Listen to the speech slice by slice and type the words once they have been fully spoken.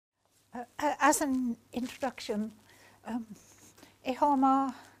As an introduction, e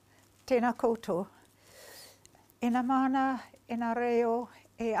homa tēnā koutou, ina mana, ina reo,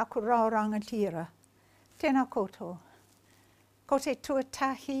 e aku raoranga tira. Tēnā koutou. Ko te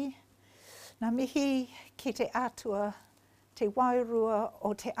tuatahi, na mihi ki te atua, te wairua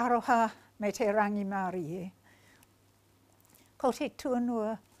o te aroha me te rangi Mārie. Ko te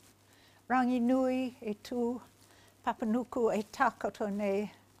tuanua, rangi nui e tū, papanuku e tākoto nei,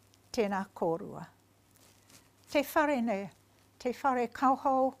 tēnā kōrua. Te whare nei, te whare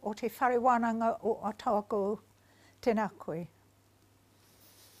kauhau o te whare wānanga o Aotearoa, tēnā koe.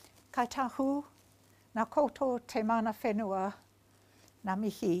 Kai tahu, nā koutou te mana whenua, nā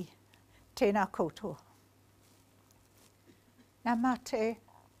mihi, tēnā koutou. Nā mate,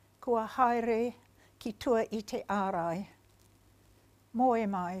 kua haere ki tua i te ārai. Moe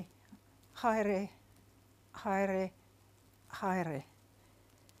mai, haere, haere, haere.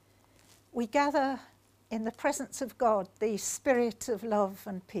 We gather in the presence of God, the spirit of love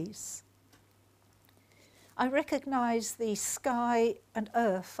and peace. I recognize the sky and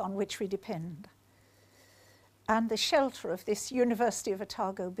earth on which we depend, and the shelter of this University of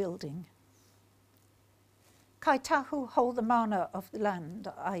Otago building. Kai tahu hold the mana of the land,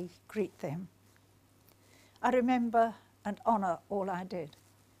 I greet them. I remember and honour all I did.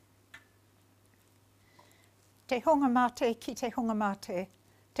 Te hunga mate ki te hunga mate,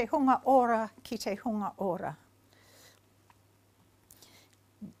 te hunga ora ki te hunga ora.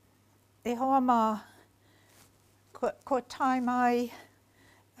 E hoa mā, ko tai mai,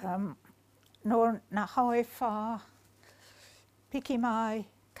 no na haue whā, piki mai,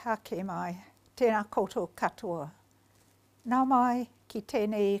 kake mai, tēnā koutou katoa. Nā mai ki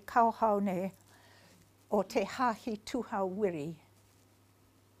tēnei kauhau ne o te hahi tuhau wiri.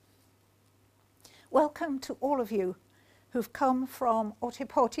 Welcome to all of you who've come from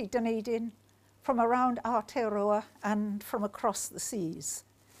Aotearoa, Dunedin, from around Aotearoa and from across the seas.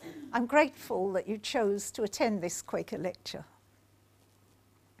 I'm grateful that you chose to attend this Quaker lecture.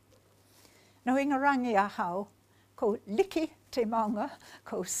 No ingarangi ahau, ko liki te maunga,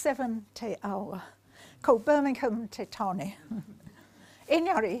 ko 7 te aua, ko Birmingham te taone.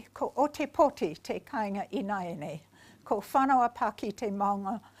 Engari, ko Aotearoa te kainga inaene, ko whanawa paki te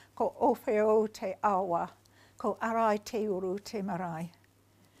maunga, ko Owheo te awa, ko arai te uru te marae.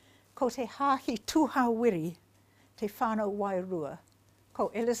 Ko te hahi tuhau wiri, te whānau wairua,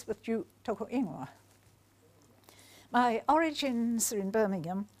 ko Elizabeth Duke toko ingoa. My origins are in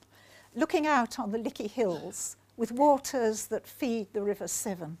Birmingham, looking out on the Lickey Hills with waters that feed the River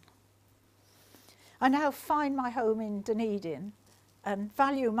Severn. I now find my home in Dunedin and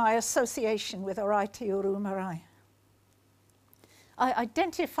value my association with Aotearoa marae. I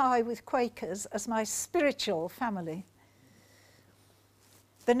identify with Quakers as my spiritual family.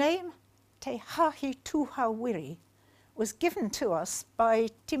 The name Te Hahi Tuhau Wiri was given to us by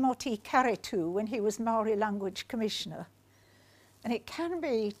Timothy Karetu when he was Maori Language Commissioner. And it can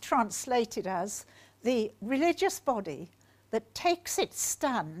be translated as the religious body that takes its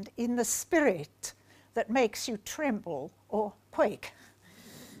stand in the spirit that makes you tremble or quake.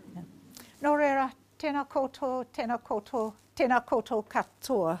 Nō reira, tēnā koutou, tēnā koutou, tēnā koutou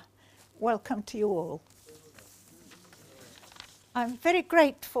katoa. Welcome to you all. I'm very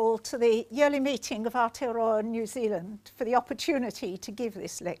grateful to the yearly meeting of Aotearoa New Zealand for the opportunity to give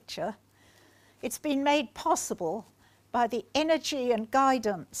this lecture. It's been made possible by the energy and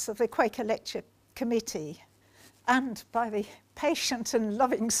guidance of the Quaker Lecture Committee and by the patient and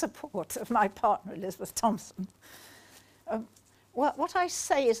loving support of my partner, Elizabeth Thompson. What I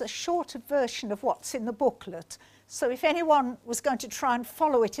say is a shorter version of what's in the booklet, so if anyone was going to try and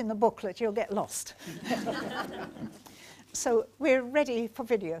follow it in the booklet, you'll get lost. So we're ready for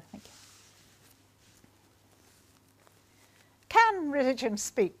video. Thank you. Can religion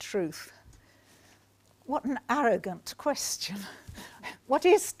speak truth? What an arrogant question. What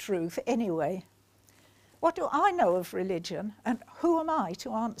is truth anyway? What do I know of religion, and who am I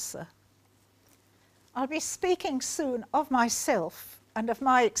to answer? I'll be speaking soon of myself and of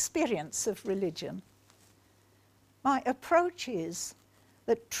my experience of religion. My approach is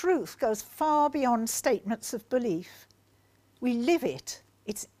that truth goes far beyond statements of belief. We live it.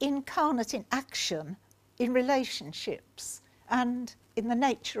 It's incarnate in action, in relationships, and in the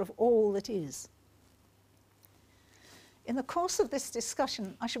nature of all that is. In the course of this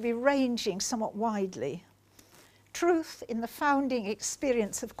discussion, I shall be ranging somewhat widely. Truth in the founding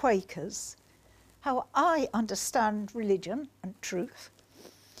experience of Quakers, how I understand religion and truth,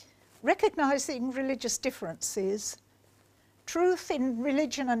 recognising religious differences, truth in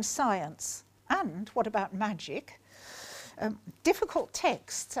religion and science, and what about magic, difficult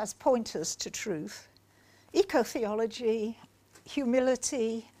texts as pointers to truth, eco-theology,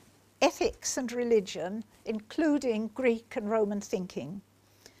 humility, ethics and religion, including Greek and Roman thinking,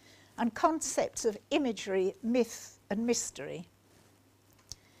 and concepts of imagery, myth and mystery.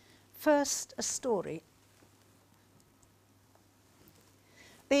 First, a story.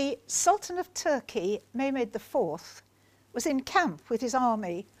 The Sultan of Turkey, Mehmed IV, was in camp with his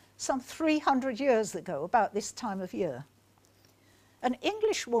army some 300 years ago, about this time of year. An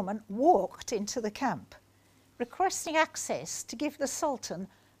English woman walked into the camp, requesting access to give the Sultan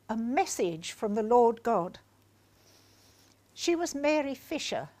a message from the Lord God. She was Mary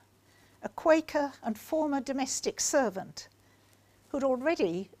Fisher, a Quaker and former domestic servant who'd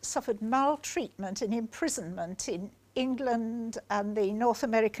already suffered maltreatment and imprisonment in England and the North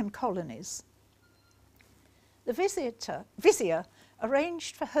American colonies. The vizier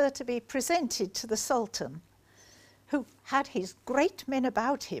arranged for her to be presented to the Sultan, who had his great men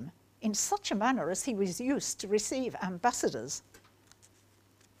about him in such a manner as he was used to receive ambassadors.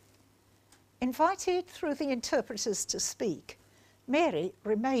 Invited through the interpreters to speak, Mary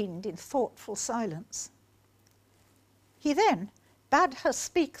remained in thoughtful silence. He then bade her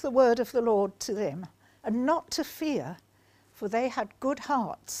speak the word of the Lord to them, and not to fear, for they had good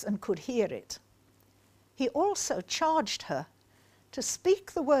hearts and could hear it. He also charged her to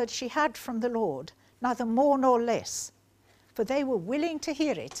speak the word she had from the Lord, neither more nor less, for they were willing to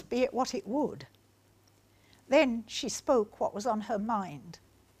hear it, be it what it would. Then she spoke what was on her mind.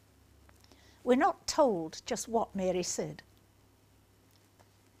 We're not told just what Mary said.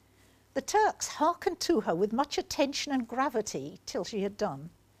 The Turks hearkened to her with much attention and gravity till she had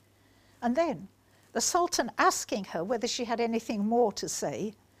done. And then, the Sultan asking her whether she had anything more to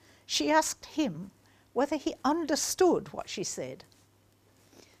say, she asked him whether he understood what she said.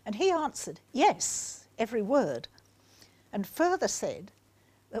 And he answered, yes, every word, and further said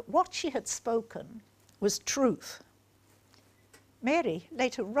that what she had spoken was truth. Mary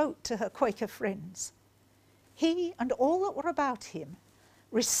later wrote to her Quaker friends, he and all that were about him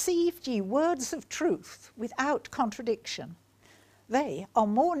received ye words of truth without contradiction. They are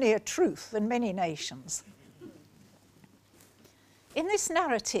more near truth than many nations. In this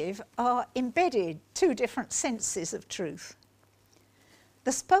narrative are embedded two different senses of truth.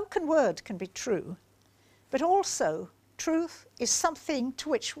 The spoken word can be true, but also truth is something to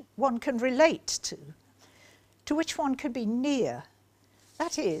which one can relate to which one can be near.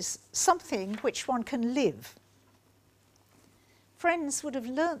 That is, something which one can live. Friends would have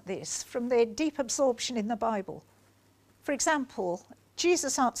learnt this from their deep absorption in the Bible. For example,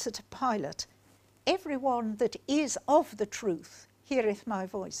 Jesus answered to Pilate, everyone that is of the truth heareth my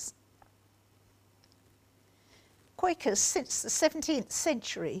voice. Quakers since the 17th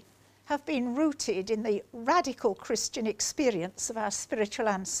century have been rooted in the radical Christian experience of our spiritual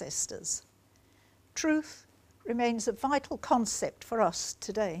ancestors. Truth remains a vital concept for us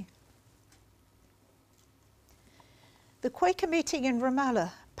today. The Quaker meeting in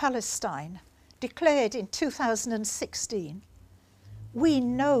Ramallah, Palestine, declared in 2016, we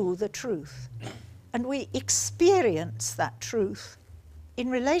know the truth and we experience that truth in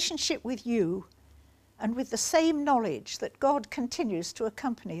relationship with you and with the same knowledge that God continues to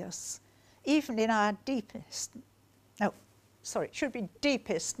accompany us, even in our deepest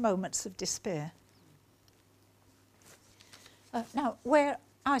moments of despair. Now, where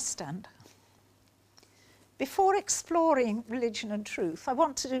I stand. Before exploring religion and truth, I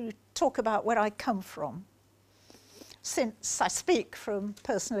want to talk about where I come from, since I speak from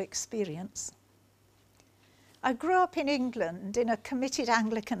personal experience. I grew up in England in a committed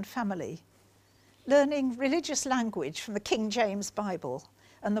Anglican family, learning religious language from the King James Bible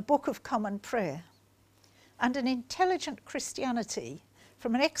and the Book of Common Prayer, and an intelligent Christianity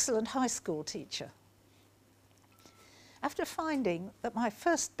from an excellent high school teacher. After finding that my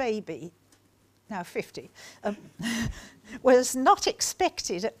first baby, now 50, was not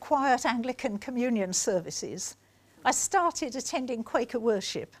expected at quiet Anglican communion services, I started attending Quaker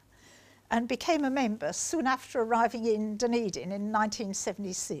worship and became a member soon after arriving in Dunedin in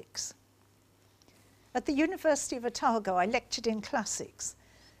 1976. At the University of Otago, I lectured in classics,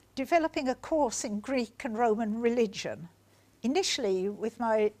 developing a course in Greek and Roman religion, initially with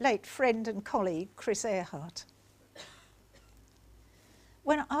my late friend and colleague, Chris Earhart.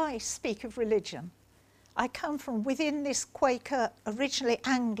 When I speak of religion, I come from within this Quaker, originally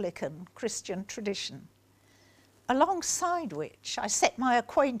Anglican Christian tradition, alongside which I set my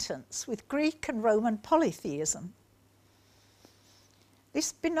acquaintance with Greek and Roman polytheism.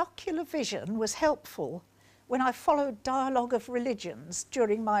 This binocular vision was helpful when I followed Dialogue of Religions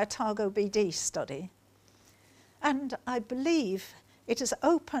during my Otago BD study, And I believe it has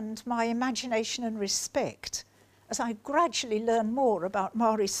opened my imagination and respect as I gradually learn more about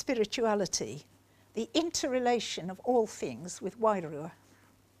Māori spirituality, the interrelation of all things with Wairua.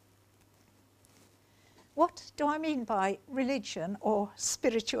 What do I mean by religion or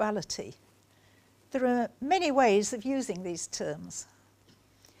spirituality? There are many ways of using these terms.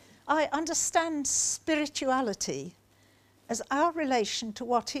 I understand spirituality as our relation to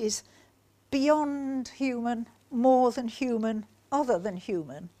what is beyond human, more than human, other than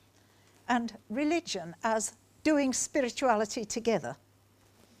human, and religion as doing spirituality together.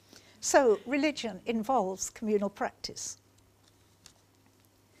 So religion involves communal practice.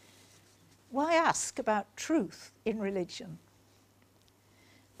 Why ask about truth in religion?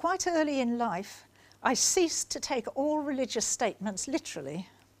 Quite early in life, I ceased to take all religious statements literally.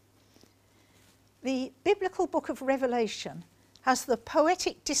 The biblical book of Revelation has the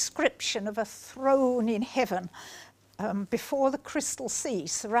poetic description of a throne in heaven before the crystal sea,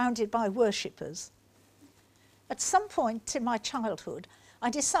 surrounded by worshippers. At some point in my childhood, I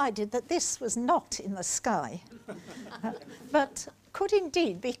decided that this was not in the sky, but could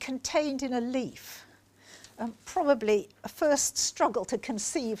indeed be contained in a leaf. Probably a first struggle to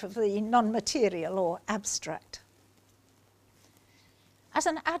conceive of the non-material or abstract. As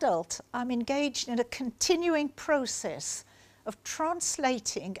an adult, I'm engaged in a continuing process of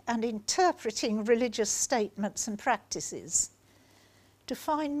translating and interpreting religious statements and practices to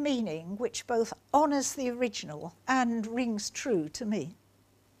find meaning which both honours the original and rings true to me.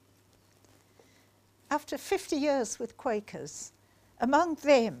 After 50 years with Quakers, among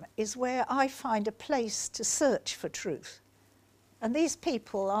them is where I find a place to search for truth, and these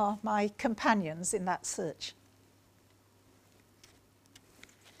people are my companions in that search.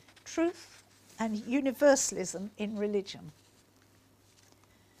 Truth and universalism in religion.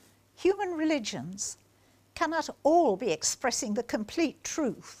 Human religions cannot all be expressing the complete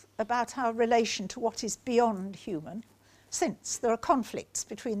truth about our relation to what is beyond human, since there are conflicts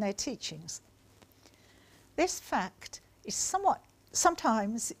between their teachings. This fact is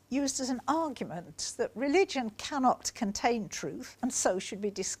sometimes used as an argument that religion cannot contain truth and so should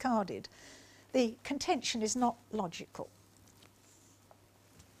be discarded. The contention is not logical.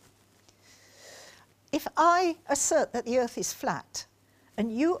 If I assert that the earth is flat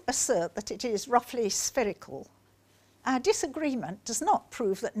and you assert that it is roughly spherical, our disagreement does not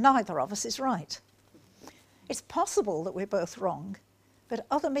prove that neither of us is right. It's possible that we're both wrong, but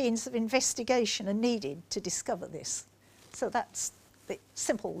other means of investigation are needed to discover this. So that's the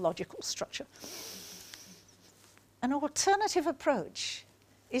simple logical structure. An alternative approach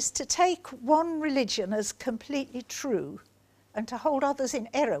is to take one religion as completely true and to hold others in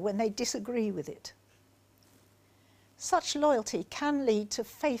error when they disagree with it. Such loyalty can lead to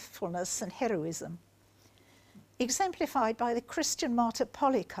faithfulness and heroism, exemplified by the Christian martyr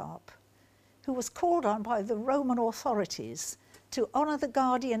Polycarp, who was called on by the Roman authorities to honour the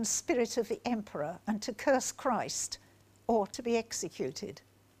guardian spirit of the emperor and to curse Christ, or to be executed.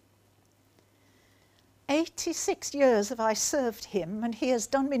 86 years have I served him, and he has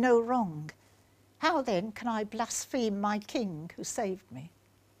done me no wrong. How then can I blaspheme my king who saved me?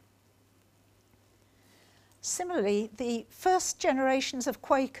 Similarly, the first generations of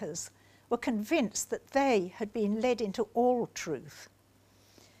Quakers were convinced that they had been led into all truth.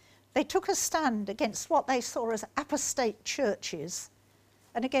 They took a stand against what they saw as apostate churches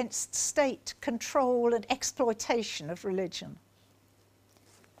and against state control and exploitation of religion.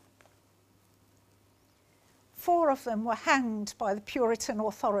 4 of them were hanged by the Puritan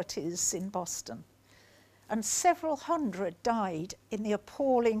authorities in Boston, and several hundred died in the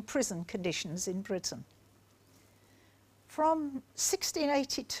appalling prison conditions in Britain. From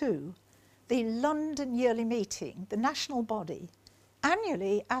 1682, the London Yearly Meeting, the national body,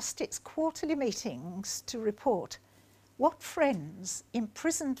 annually asked its quarterly meetings to report what friends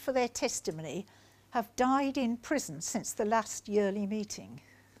imprisoned for their testimony have died in prison since the last yearly meeting.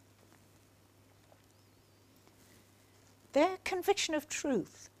 Their conviction of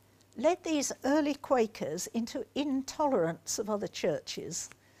truth led these early Quakers into intolerance of other churches,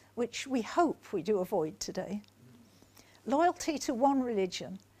 which we hope we do avoid today. Loyalty to one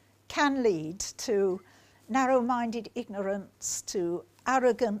religion can lead to narrow-minded ignorance, to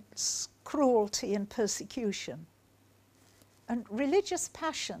arrogance, cruelty and persecution. And religious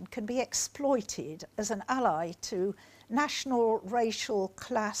passion can be exploited as an ally to national, racial,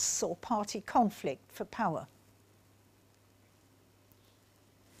 class or party conflict for power.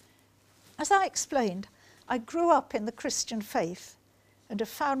 As I explained, I grew up in the Christian faith and have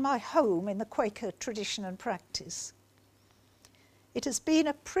found my home in the Quaker tradition and practice. it has been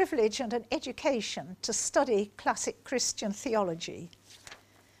a privilege and an education to study classic Christian theology,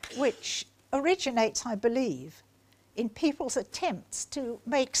 which originates, I believe, in people's attempts to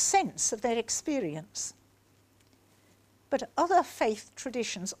make sense of their experience. But other faith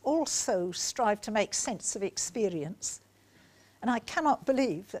traditions also strive to make sense of experience, and I cannot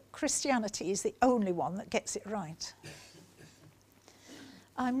believe that Christianity is the only one that gets it right.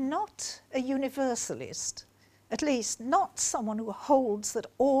 I'm not a universalist, at least not someone who holds that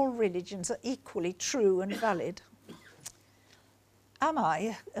all religions are equally true and valid. Am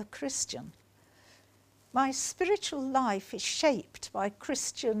I a Christian? My spiritual life is shaped by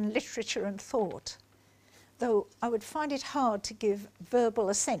Christian literature and thought, though I would find it hard to give verbal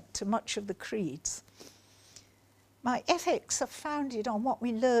assent to much of the creeds. My ethics are founded on what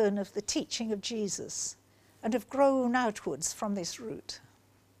we learn of the teaching of Jesus and have grown outwards from this root.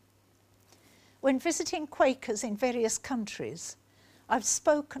 When visiting Quakers in various countries, I've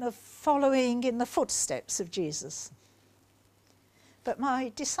spoken of following in the footsteps of Jesus. But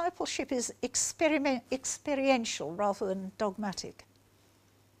my discipleship is experiential rather than dogmatic.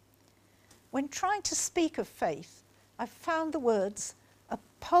 When trying to speak of faith, I've found the words, a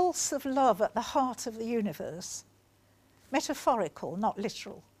pulse of love at the heart of the universe, metaphorical, not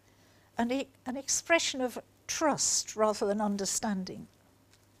literal, and an expression of trust rather than understanding.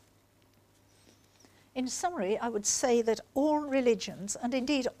 In summary, I would say that all religions, and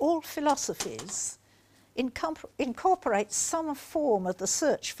indeed all philosophies, incorporate some form of the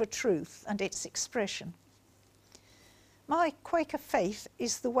search for truth and its expression. My Quaker faith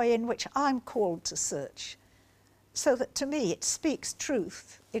is the way in which I'm called to search, so that to me it speaks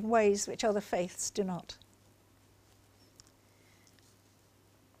truth in ways which other faiths do not.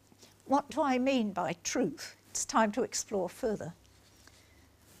 What do I mean by truth? It's time to explore further.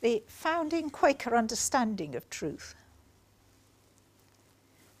 The founding Quaker understanding of truth.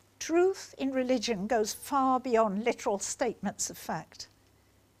 Truth in religion goes far beyond literal statements of fact.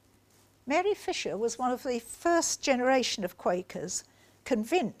 Mary Fisher was one of the first generation of Quakers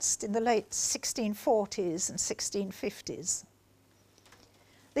convinced in the late 1640s and 1650s.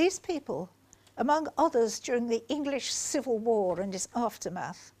 These people, among others during the English Civil War and its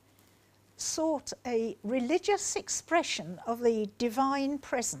aftermath, sought a religious expression of the divine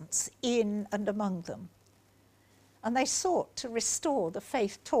presence in and among them. And they sought to restore the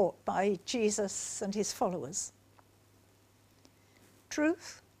faith taught by Jesus and his followers.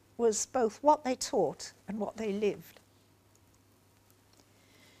 Truth was both what they taught and what they lived.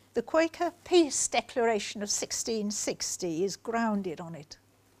 The Quaker Peace Declaration of 1660 is grounded on it.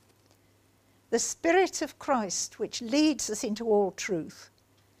 The Spirit of Christ, which leads us into all truth,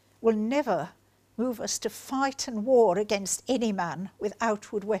 will never move us to fight and war against any man with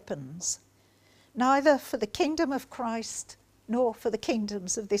outward weapons, neither for the kingdom of Christ nor for the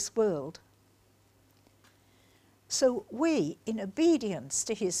kingdoms of this world. So we, in obedience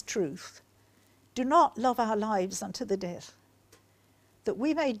to his truth, do not love our lives unto the death, that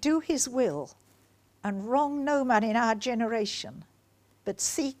we may do his will and wrong no man in our generation, but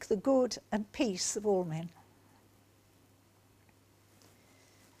seek the good and peace of all men.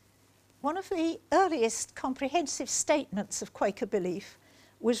 One of the earliest comprehensive statements of Quaker belief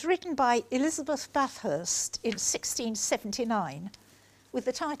was written by Elizabeth Bathurst in 1679 with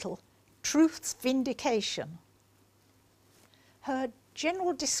the title, Truth's Vindication. Her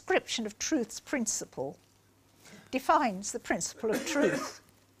general description of truth's principle defines the principle of truth.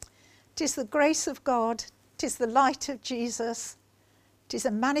 'Tis the grace of God, 'tis the light of Jesus, 'tis a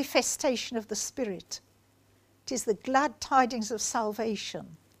manifestation of the Spirit, 'tis the glad tidings of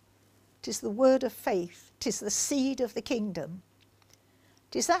salvation, 'tis the word of faith, 'tis the seed of the kingdom.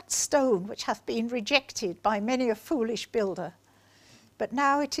 'Tis that stone which hath been rejected by many a foolish builder, but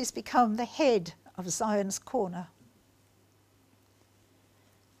now it is become the head of Zion's corner.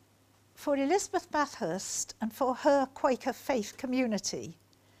 For Elizabeth Bathurst and for her Quaker faith community,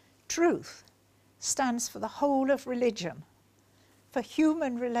 truth stands for the whole of religion, for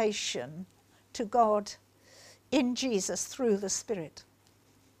human relation to God in Jesus through the Spirit.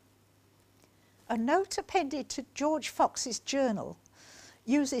 A note appended to George Fox's journal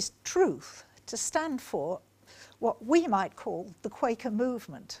uses truth to stand for what we might call the Quaker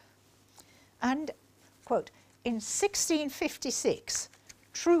movement. And, quote, in 1656,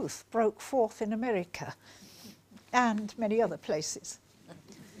 truth broke forth in America and many other places.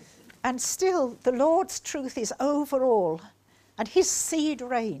 And still the Lord's truth is over all, and his seed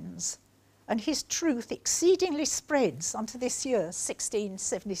reigns, and his truth exceedingly spreads unto this year,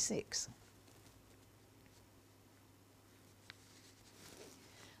 1676.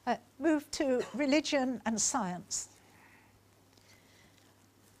 Move to religion and science.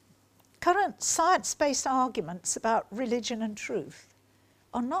 Current science-based arguments about religion and truth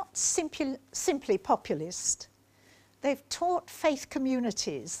are not simply populist. They've taught faith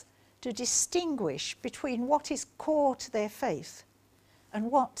communities to distinguish between what is core to their faith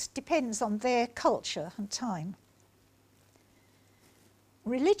and what depends on their culture and time.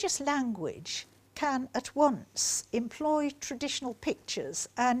 Religious language can at once employ traditional pictures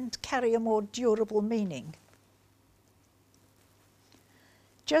and carry a more durable meaning.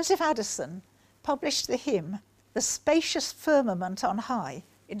 Joseph Addison published the hymn, "The Spacious Firmament on High,"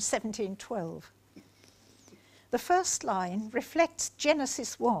 in 1712. The first line reflects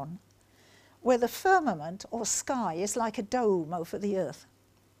Genesis 1, where the firmament or sky is like a dome over the earth.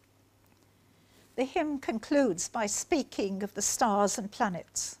 The hymn concludes by speaking of the stars and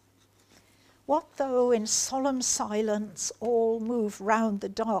planets. What though in solemn silence all move round the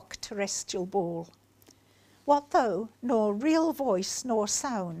dark terrestrial ball? What though nor real voice nor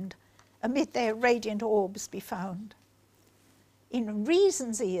sound amid their radiant orbs be found? In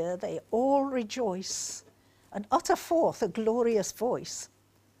reason's ear they all rejoice and utter forth a glorious voice,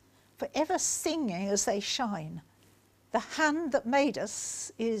 forever singing as they shine, the hand that made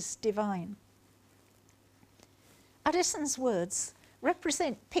us is divine. Addison's words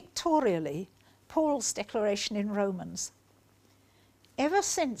represent pictorially Paul's declaration in Romans. Ever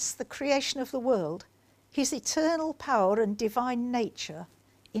since the creation of the world, his eternal power and divine nature,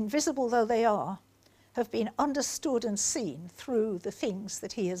 invisible though they are, have been understood and seen through the things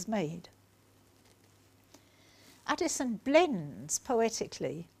that he has made. Addison blends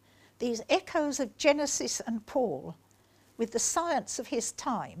poetically these echoes of Genesis and Paul with the science of his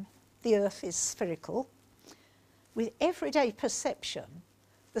time, the earth is spherical. With everyday perception,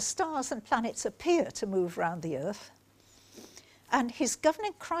 the stars and planets appear to move round the earth, and his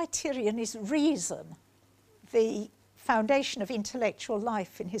governing criterion is reason, the foundation of intellectual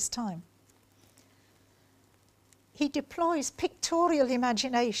life in his time. He deploys pictorial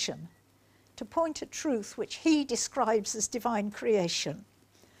imagination to point to truth which he describes as divine creation,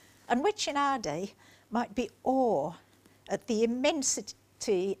 and which in our day might be awe at the immensity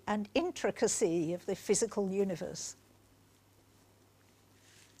and intricacy of the physical universe.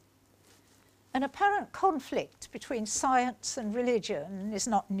 An apparent conflict between science and religion is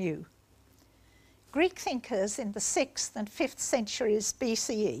not new. Greek thinkers in the 6th and 5th centuries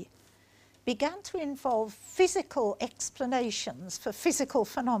BCE began to involve physical explanations for physical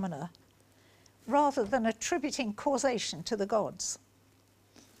phenomena rather than attributing causation to the gods.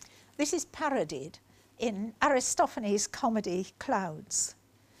 This is parodied in Aristophanes' comedy Clouds,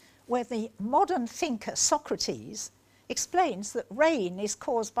 where the modern thinker Socrates explains that rain is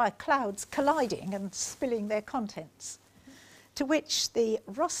caused by clouds colliding and spilling their contents, to which the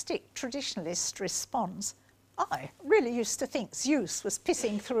rustic traditionalist responds, "I really used to think Zeus was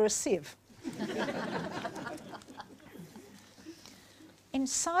pissing through a sieve." In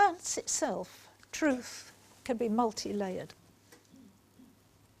science itself, truth can be multi-layered.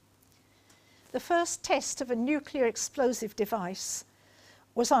 The first test of a nuclear explosive device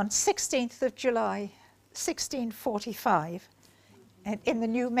was on 16th of July, 1645, in the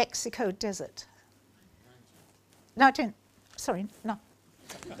New Mexico desert. Let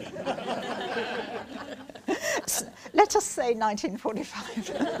us say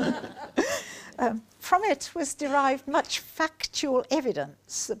 1945. From it was derived much factual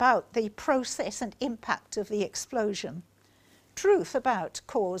evidence about the process and impact of the explosion, truth about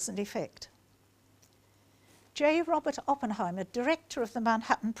cause and effect. J. Robert Oppenheimer, director of the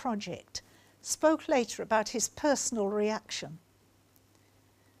Manhattan Project, spoke later about his personal reaction.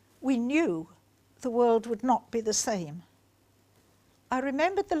 "We knew the world would not be the same. I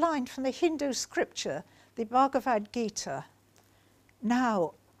remembered the line from the Hindu scripture, the Bhagavad Gita,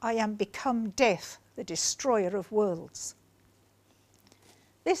 'Now I am become death, the destroyer of worlds.'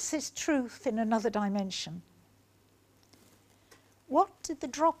 This is truth in another dimension. What did the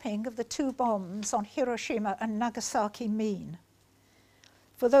dropping of the 2 bombs on Hiroshima and Nagasaki mean?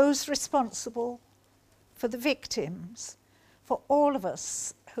 For those responsible, for the victims, for all of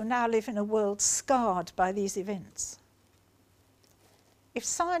us who now live in a world scarred by these events. If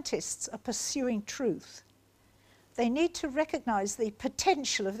scientists are pursuing truth, they need to recognize the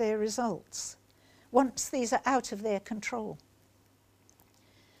potential of their results once these are out of their control.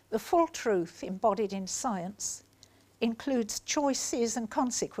 The full truth embodied in science includes choices and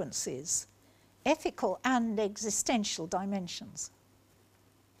consequences, ethical and existential dimensions.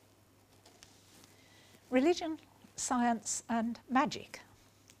 Religion, science, and magic.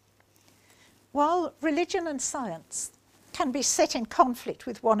 While religion and science can be set in conflict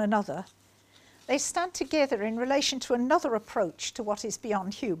with one another, they stand together in relation to another approach to what is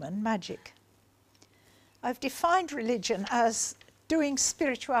beyond human, magic. I've defined religion as doing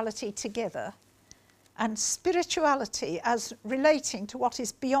spirituality together, and spirituality as relating to what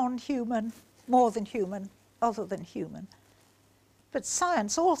is beyond human, more than human, other than human. But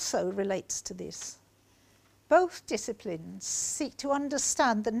science also relates to this. Both disciplines seek to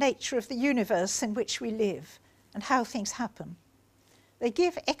understand the nature of the universe in which we live and how things happen. They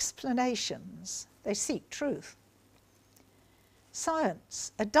give explanations, they seek truth.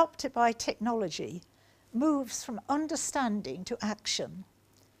 Science, adopted by technology, moves from understanding to action.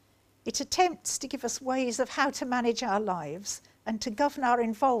 It attempts to give us ways of how to manage our lives and to govern our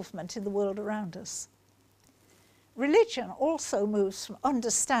involvement in the world around us. Religion also moves from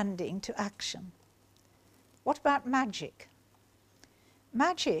understanding to action. What about magic?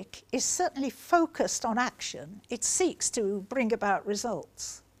 Magic is certainly focused on action. It seeks to bring about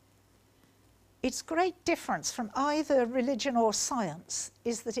results. Its great difference from either religion or science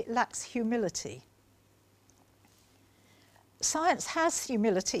is that it lacks humility. Science has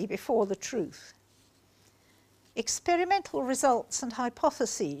humility before the truth. Experimental results and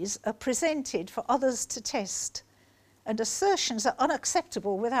hypotheses are presented for others to test, and assertions are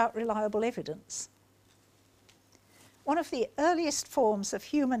unacceptable without reliable evidence. One of the earliest forms of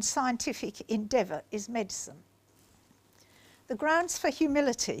human scientific endeavour is medicine. The grounds for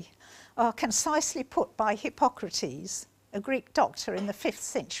humility are concisely put by Hippocrates, a Greek doctor in the 5th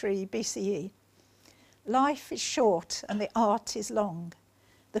century BCE. Life is short and the art is long.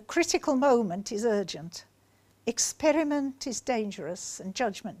 The critical moment is urgent. Experiment is dangerous and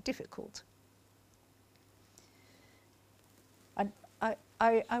judgment difficult. And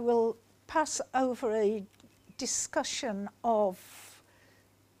I will pass over a discussion of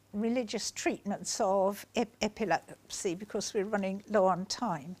religious treatments of epilepsy because we're running low on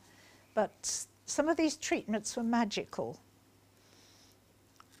time. But some of these treatments were magical.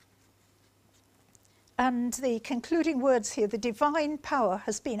 And the concluding words here, the divine power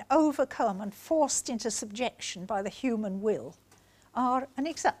has been overcome and forced into subjection by the human will, are an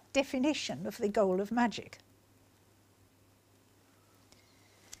exact definition of the goal of magic.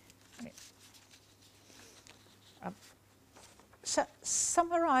 So,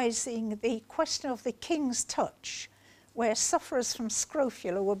 summarising the question of the king's touch, where sufferers from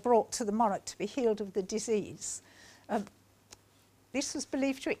scrofula were brought to the monarch to be healed of the disease, this was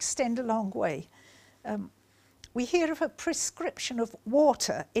believed to extend a long way. We hear of a prescription of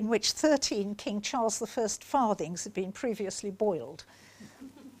water in which 13 King Charles I farthings had been previously boiled.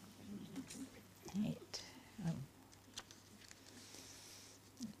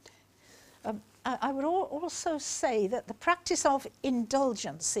 I would also say that the practice of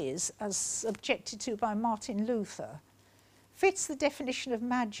indulgences, as objected to by Martin Luther, fits the definition of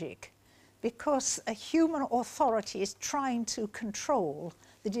magic because a human authority is trying to control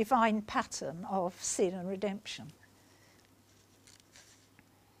the divine pattern of sin and redemption.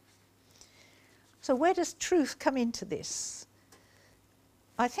 So where does truth come into this?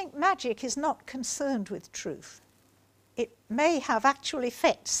 I think magic is not concerned with truth. It may have actual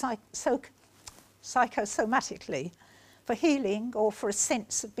effects psychosomatically for healing or for a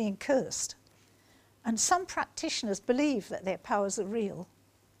sense of being cursed. And some practitioners believe that their powers are real.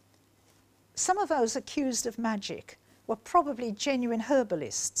 Some of those accused of magic were probably genuine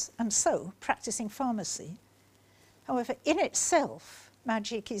herbalists and so practicing pharmacy. However, in itself,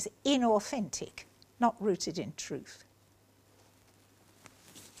 magic is inauthentic, not rooted in truth.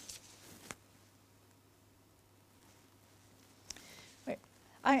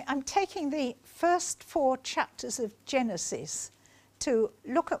 I'm taking the first 4 chapters of Genesis to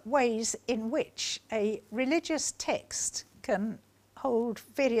look at ways in which a religious text can hold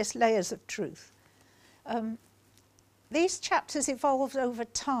various layers of truth. These chapters evolved over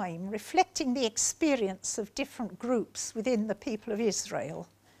time, reflecting the experience of different groups within the people of Israel.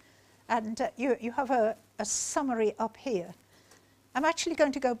 And you have a summary up here. I'm actually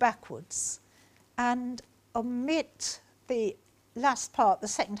going to go backwards and omit the last part, the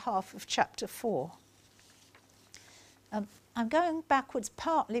second half of chapter 4. I'm going backwards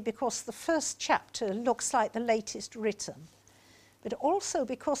partly because the first chapter looks like the latest written, but also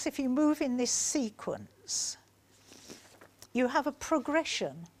because if you move in this sequence, you have a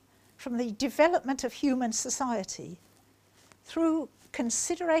progression from the development of human society through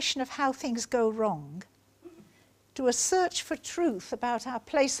consideration of how things go wrong to a search for truth about our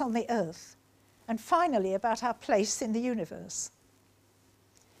place on the earth and finally about our place in the universe.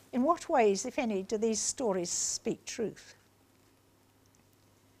 In what ways, if any, do these stories speak truth?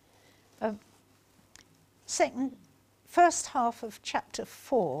 First half of chapter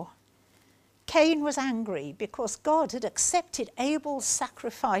 4 Cain was angry because God had accepted Abel's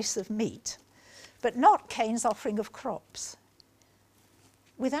sacrifice of meat, but not Cain's offering of crops.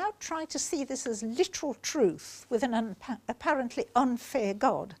 Without trying to see this as literal truth with an apparently unfair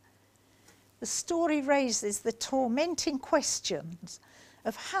God, the story raises the tormenting questions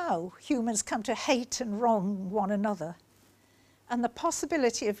of how humans come to hate and wrong one another, and the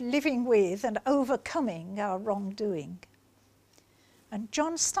possibility of living with and overcoming our wrongdoing. And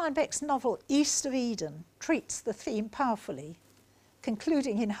John Steinbeck's novel East of Eden treats the theme powerfully,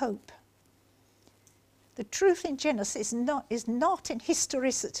 concluding in hope. The truth in Genesis is not in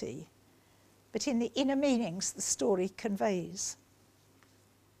historicity, but in the inner meanings the story conveys.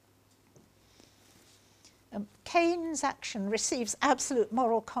 Cain's action receives absolute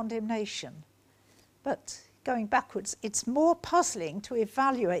moral condemnation, but going backwards, it's more puzzling to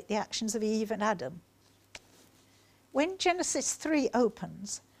evaluate the actions of Eve and Adam. When Genesis 3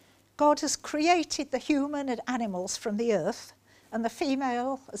 opens, God has created the human and animals from the earth, and the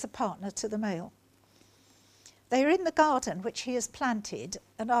female as a partner to the male. They are in the garden which he has planted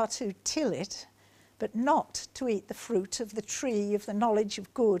and are to till it, but not to eat the fruit of the tree of the knowledge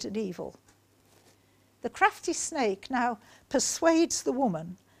of good and evil. The crafty snake now persuades the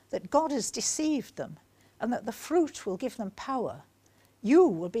woman that God has deceived them and that the fruit will give them power. You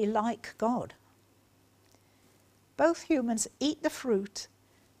will be like God. Both humans eat the fruit,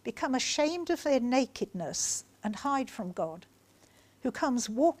 become ashamed of their nakedness and hide from God, who comes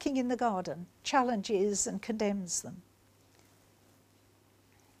walking in the garden, challenges and condemns them.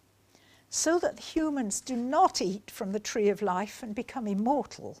 So that the humans do not eat from the tree of life and become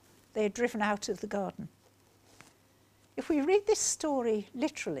immortal, they are driven out of the garden. If we read this story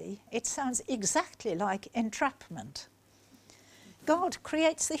literally, it sounds exactly like entrapment. God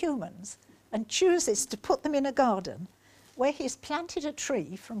creates the humans and chooses to put them in a garden where he has planted a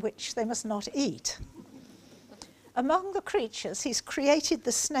tree from which they must not eat. Among the creatures, he's created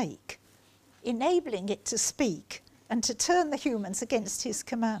the snake, enabling it to speak and to turn the humans against his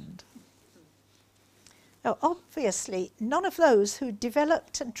command. Now, obviously, none of those who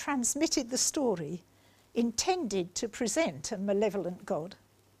developed and transmitted the story intended to present a malevolent God.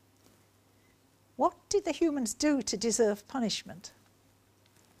 What did the humans do to deserve punishment?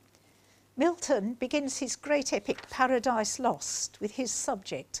 Milton begins his great epic Paradise Lost with his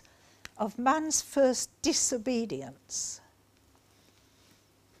subject of man's first disobedience.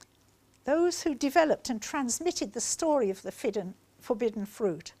 Those who developed and transmitted the story of the forbidden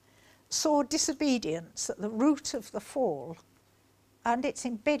fruit saw disobedience at the root of the fall, and it's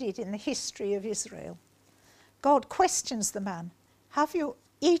embedded in the history of Israel. God questions the man, "Have you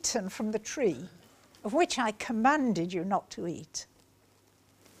eaten from the tree of which I commanded you not to eat?"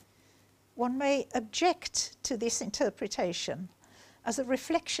 One may object to this interpretation as a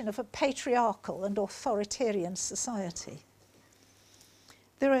reflection of a patriarchal and authoritarian society.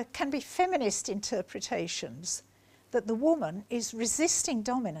 There can be feminist interpretations that the woman is resisting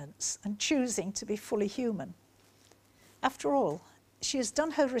dominance and choosing to be fully human. After all, she has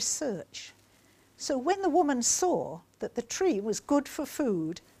done her research. So when the woman saw that the tree was good for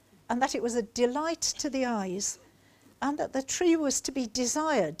food and that it was a delight to the eyes and that the tree was to be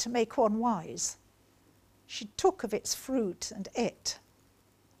desired to make one wise, she took of its fruit and ate.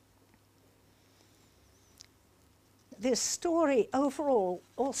 This story overall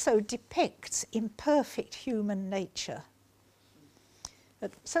also depicts imperfect human nature.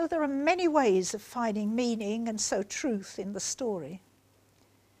 So there are many ways of finding meaning and so truth in the story.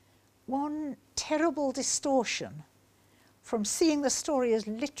 One terrible distortion from seeing the story as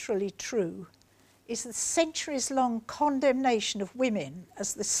literally true is the centuries-long condemnation of women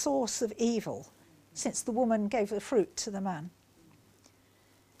as the source of evil, since the woman gave the fruit to the man.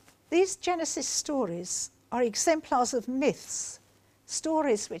 These Genesis stories are exemplars of myths,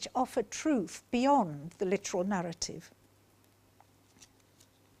 stories which offer truth beyond the literal narrative.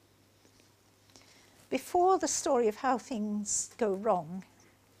 Before the story of how things go wrong,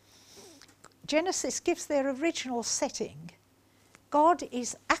 Genesis gives their original setting. God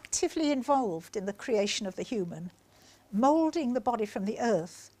is actively involved in the creation of the human, moulding the body from the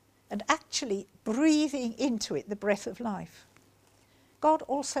earth and actually breathing into it the breath of life. God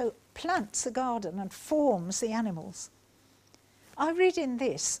also plants a garden and forms the animals. I read in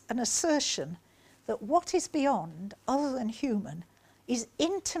this an assertion that what is beyond, other than human, is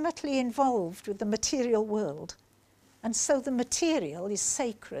intimately involved with the material world, and so the material is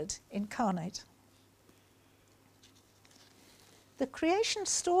sacred, incarnate. The creation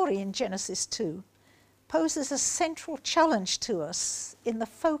story in Genesis 2 poses a central challenge to us in the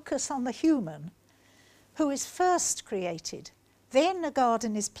focus on the human, who is first created, then a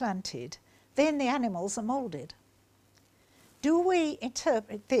garden is planted, then the animals are moulded. Do we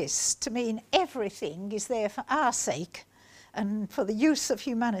interpret this to mean everything is there for our sake and for the use of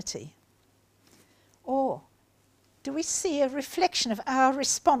humanity? Or do we see a reflection of our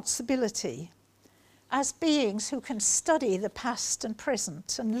responsibility as beings who can study the past and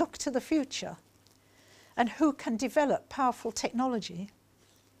present and look to the future, and who can develop powerful technology?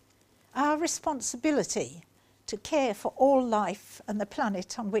 Our responsibility to care for all life and the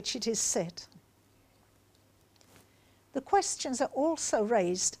planet on which it is set. The questions are also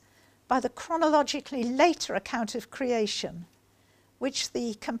raised by the chronologically later account of creation, which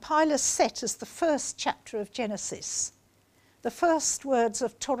the compilers set as the first chapter of Genesis, the first words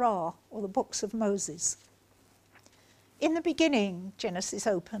of Torah, or the books of Moses. In the beginning, Genesis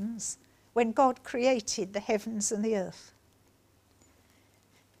opens, when God created the heavens and the earth.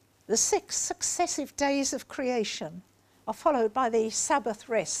 The 6 successive days of creation are followed by the Sabbath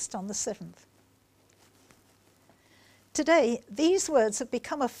rest on the 7th. Today, these words have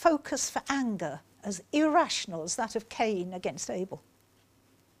become a focus for anger as irrational as that of Cain against Abel.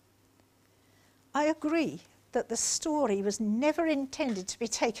 I agree that the story was never intended to be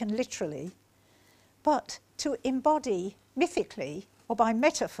taken literally, but to embody mythically, or by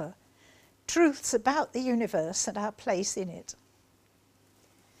metaphor, truths about the universe and our place in it.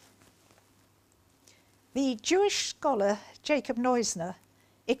 The Jewish scholar Jacob Neusner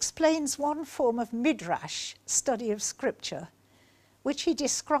explains one form of midrash, study of scripture, which he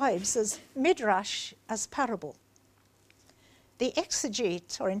describes as midrash as parable. The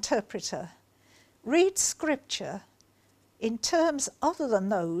exegete or interpreter reads scripture in terms other than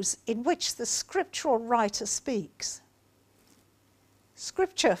those in which the scriptural writer speaks.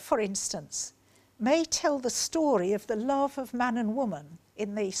 Scripture, for instance, may tell the story of the love of man and woman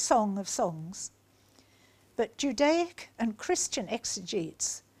in the Song of Songs, but Judaic and Christian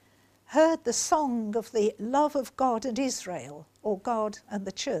exegetes heard the song of the love of God and Israel, or God and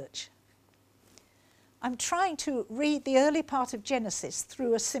the church. I'm trying to read the early part of Genesis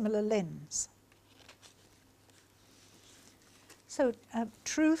through a similar lens. So,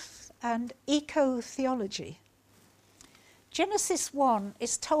 truth and eco-theology. Genesis 1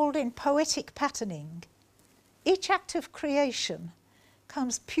 is told in poetic patterning. Each act of creation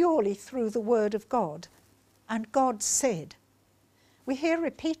comes purely through the word of God, and God said. We hear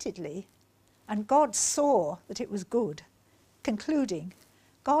repeatedly, and God saw that it was good, concluding,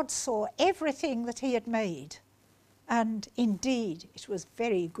 God saw everything that he had made, and indeed it was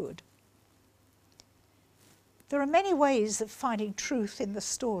very good. There are many ways of finding truth in the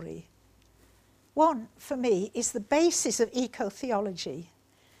story. One, for me, is the basis of eco-theology,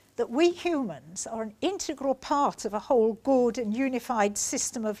 that we humans are an integral part of a whole good and unified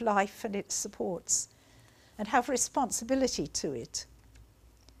system of life and its supports, and have responsibility to it.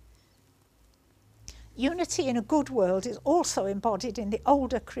 Unity in a good world is also embodied in the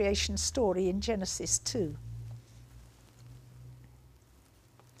older creation story in Genesis 2.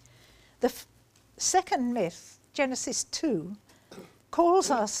 The second myth, Genesis 2, calls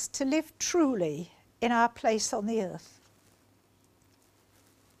us to live truly in our place on the earth.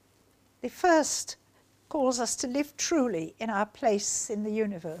 The first calls us to live truly in our place in the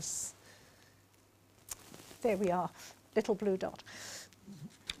universe. There we are, little blue dot.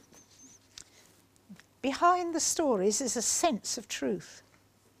 Behind the stories is a sense of truth,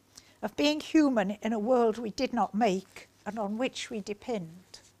 of being human in a world we did not make and on which we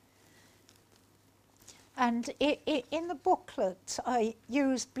depend. And in the booklet, I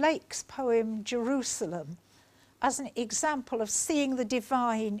use Blake's poem Jerusalem as an example of seeing the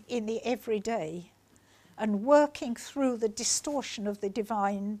divine in the everyday and working through the distortion of the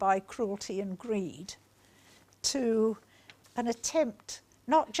divine by cruelty and greed to an attempt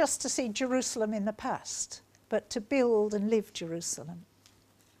not just to see Jerusalem in the past, but to build and live Jerusalem.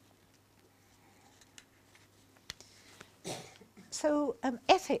 So,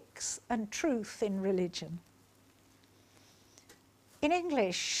 ethics and truth in religion. In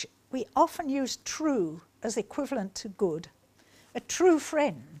English, we often use true as equivalent to good. A true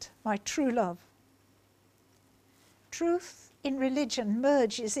friend, my true love. Truth in religion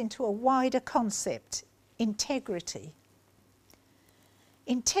merges into a wider concept, integrity.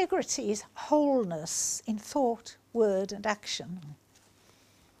 Integrity is wholeness in thought, word, and action.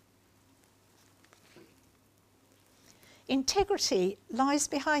 Integrity lies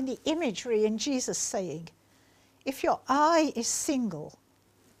behind the imagery in Jesus saying, if your eye is single,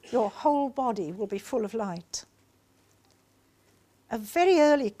 your whole body will be full of light. A very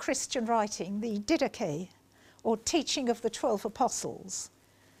early Christian writing, the Didache, or teaching of the 12 apostles,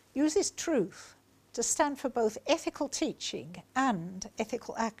 uses truth to stand for both ethical teaching and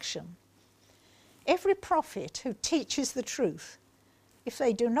ethical action. Every prophet who teaches the truth, if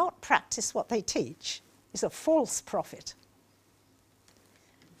they do not practice what they teach, is a false prophet.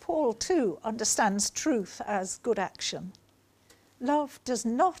 Paul too understands truth as good action. Love does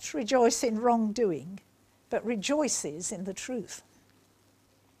not rejoice in wrongdoing, but rejoices in the truth.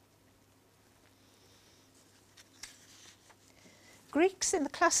 Greeks in the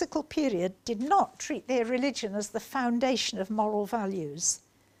classical period did not treat their religion as the foundation of moral values,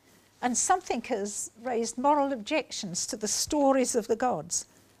 and some thinkers raised moral objections to the stories of the gods,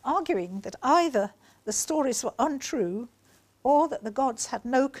 arguing that either the stories were untrue, or that the gods had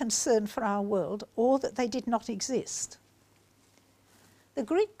no concern for our world, or that they did not exist. The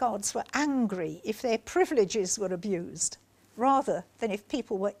Greek gods were angry if their privileges were abused, rather than if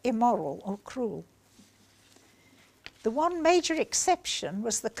people were immoral or cruel. The one major exception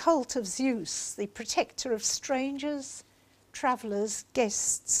was the cult of Zeus, the protector of strangers, travellers,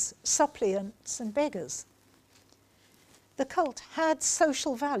 guests, suppliants, and beggars. The cult had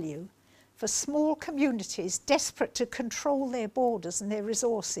social value for small communities desperate to control their borders and their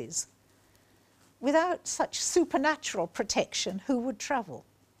resources. Without such supernatural protection, who would travel?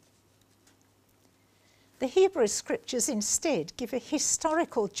 The Hebrew scriptures instead give a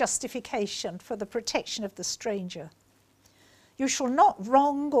historical justification for the protection of the stranger. You shall not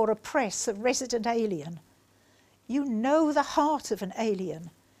wrong or oppress a resident alien. You know the heart of an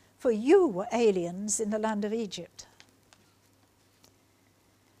alien, for you were aliens in the land of Egypt.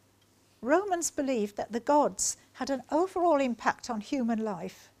 Romans believed that the gods had an overall impact on human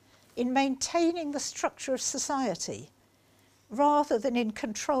life in maintaining the structure of society, rather than in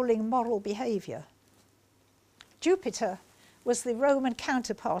controlling moral behaviour. Jupiter was the Roman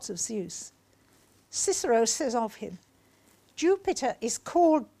counterpart of Zeus. Cicero says of him, Jupiter is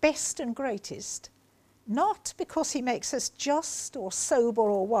called best and greatest, not because he makes us just or sober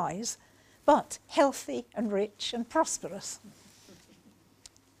or wise, but healthy and rich and prosperous.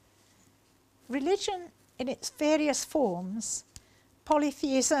 Religion in its various forms,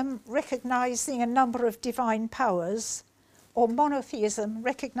 polytheism recognizing a number of divine powers, or monotheism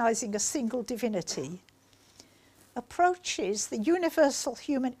recognizing a single divinity, approaches the universal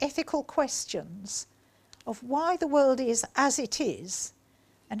human ethical questions of why the world is as it is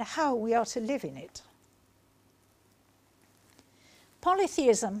and how we are to live in it.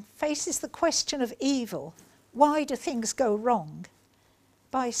 Polytheism faces the question of evil, why do things go wrong,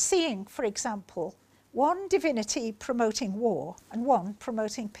 by seeing, for example, one divinity promoting war and one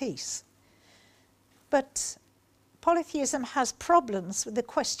promoting peace. But polytheism has problems with the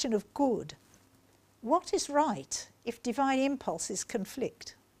question of good. What is right if divine impulses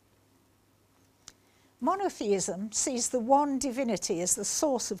conflict? Monotheism sees the one divinity as the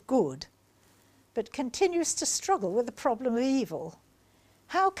source of good, but continues to struggle with the problem of evil.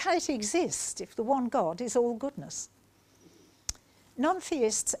 How can it exist if the one God is all goodness?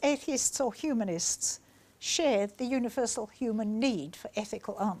 Non-theists, atheists or humanists share the universal human need for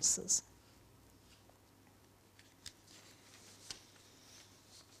ethical answers.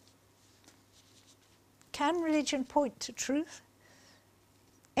 Can religion point to truth?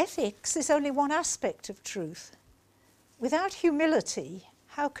 Ethics is only one aspect of truth. Without humility,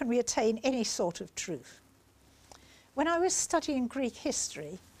 how can we attain any sort of truth? When I was studying Greek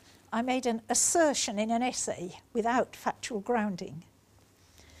history, I made an assertion in an essay without factual grounding.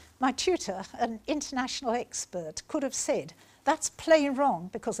 My tutor, an international expert, could have said, that's plain wrong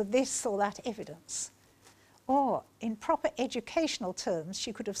because of this or that evidence. Or, in proper educational terms,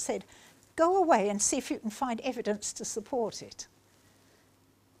 she could have said, go away and see if you can find evidence to support it.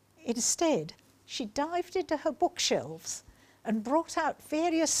 Instead, she dived into her bookshelves and brought out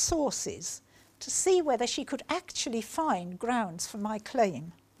various sources to see whether she could actually find grounds for my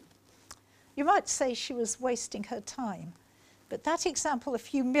claim. You might say she was wasting her time, but that example of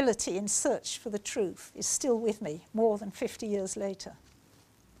humility in search for the truth is still with me more than 50 years later.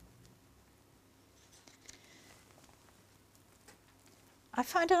 I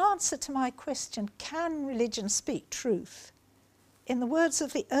find an answer to my question, can religion speak truth, in the words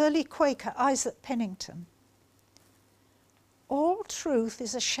of the early Quaker Isaac Pennington. All truth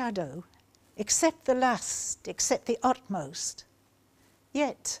is a shadow, except the last, except the utmost.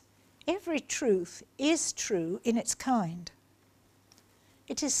 Yet, every truth is true in its kind.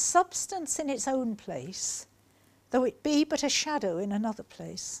 It is substance in its own place, though it be but a shadow in another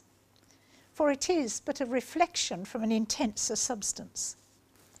place. For it is but a reflection from an intenser substance.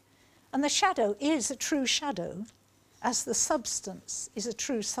 And the shadow is a true shadow, as the substance is a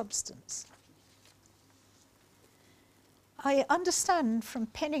true substance. I understand from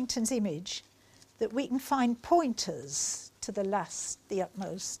Pennington's image that we can find pointers to the last, the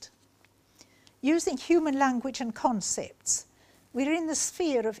utmost. Using human language and concepts, we're in the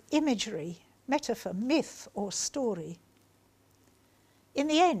sphere of imagery, metaphor, myth, or story. In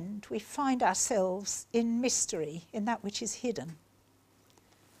the end, we find ourselves in mystery, in that which is hidden.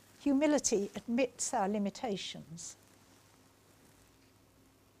 Humility admits our limitations.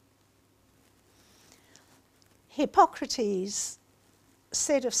 Hippocrates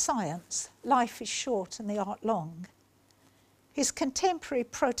said of science, life is short and the art long. His contemporary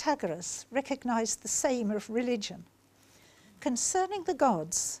Protagoras recognised the same of religion. Concerning the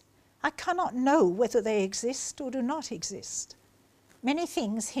gods, I cannot know whether they exist or do not exist. Many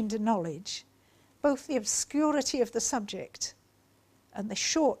things hinder knowledge, both the obscurity of the subject and the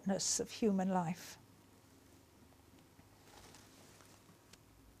shortness of human life.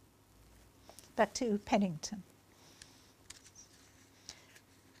 Back to Pennington.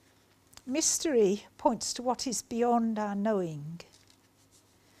 Mystery points to what is beyond our knowing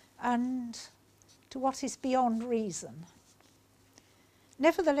and to what is beyond reason.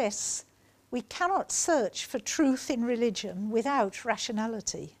 Nevertheless, we cannot search for truth in religion without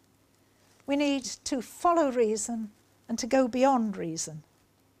rationality. We need to follow reason and to go beyond reason.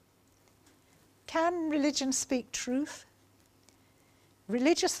 Can religion speak truth?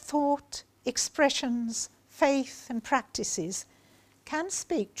 Religious thought, expressions, faith and practices can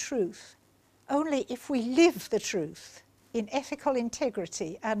speak truth only if we live the truth in ethical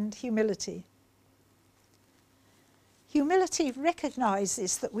integrity and humility. Humility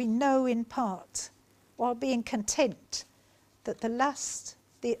recognises that we know in part, while being content that the last,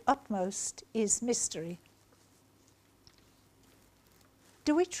 the utmost, is mystery.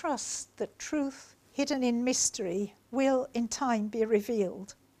 Do we trust that truth hidden in mystery will in time be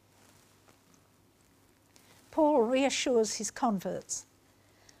revealed? Paul reassures his converts.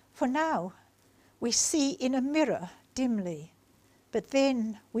 For now, we see in a mirror dimly, but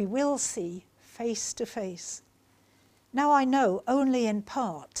then we will see face to face. Now I know only in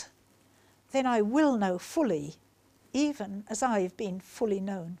part, then I will know fully, even as I have been fully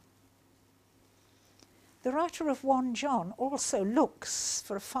known. The writer of 1 John also looks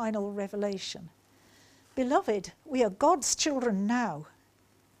for a final revelation. Beloved, we are God's children now.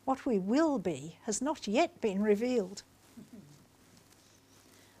 What we will be has not yet been revealed.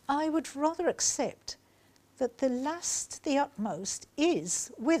 I would rather accept that the last, the utmost, is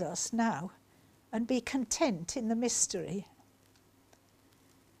with us now and be content in the mystery.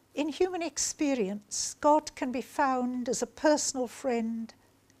 In human experience, God can be found as a personal friend,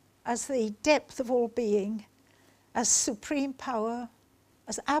 as the depth of all being, as supreme power,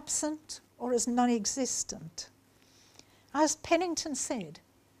 as absent or as non-existent. As Pennington said,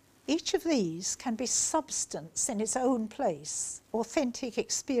 each of these can be substance in its own place, authentic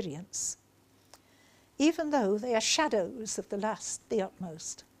experience, even though they are shadows of the last, the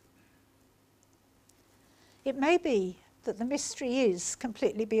utmost. It may be that the mystery is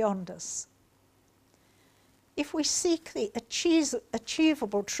completely beyond us. If we seek the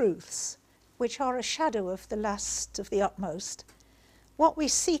achievable truths, which are a shadow of the last, of the utmost, what we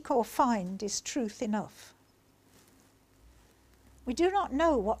seek or find is truth enough. We do not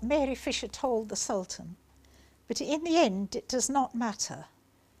know what Mary Fisher told the Sultan, but in the end it does not matter.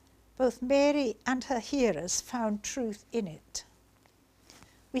 Both Mary and her hearers found truth in it.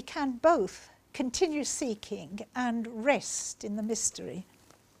 We can both continue seeking and rest in the mystery.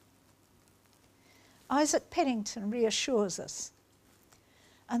 Isaac Pennington reassures us,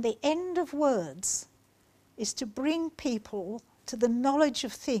 and the end of words is to bring people to the knowledge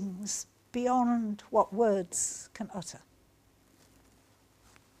of things beyond what words can utter.